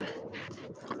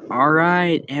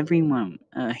Alright, everyone.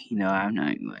 I'm not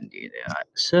going to do that.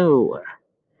 So,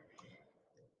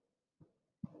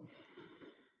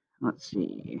 let's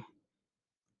see.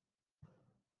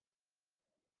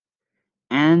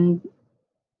 And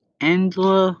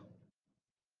Angela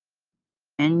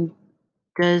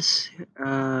Angus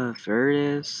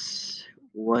Verdes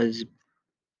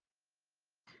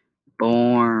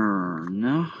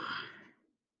born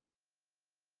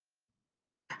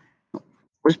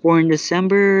was born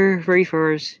December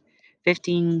 31st,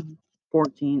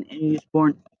 1514, and he was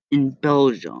born in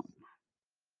Belgium.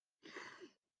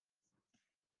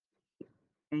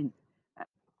 And at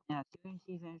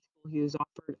 17th high school, he was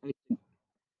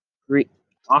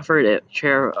offered a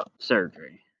chair of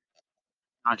surgery.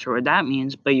 Not sure what that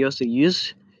means, but he also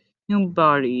used human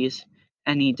bodies,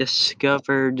 and he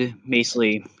discovered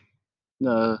basically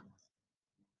the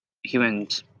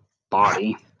human's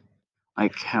body,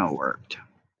 like how it worked.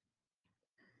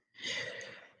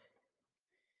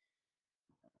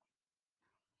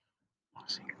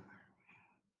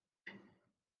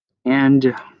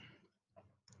 And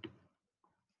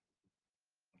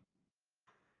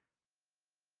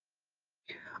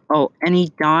and he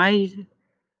died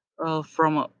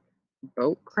from a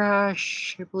boat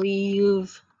crash, I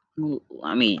believe.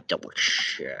 Let me double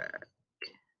check.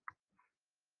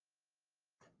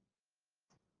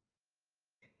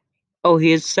 Oh,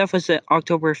 his death was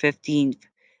October 15th,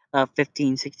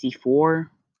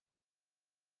 1564.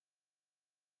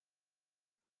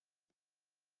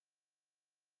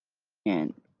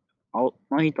 And let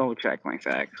me double check my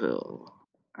facts of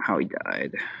how he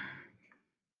died.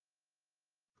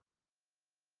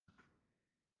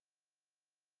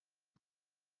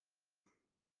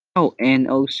 Oh, and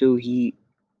also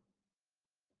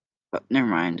never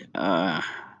mind.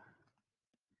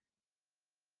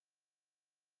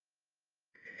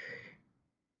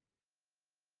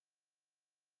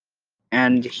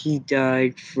 And he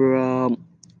died from.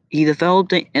 He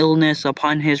developed an illness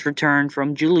upon his return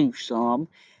from Jerusalem,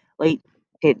 late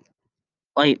late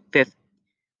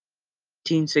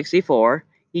 1564.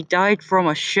 He died from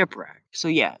a shipwreck. So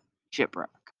yeah, shipwreck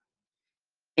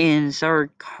in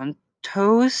Zaragoza.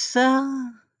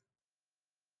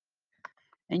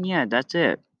 And yeah, that's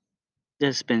it.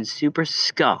 This has been Super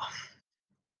Scuff.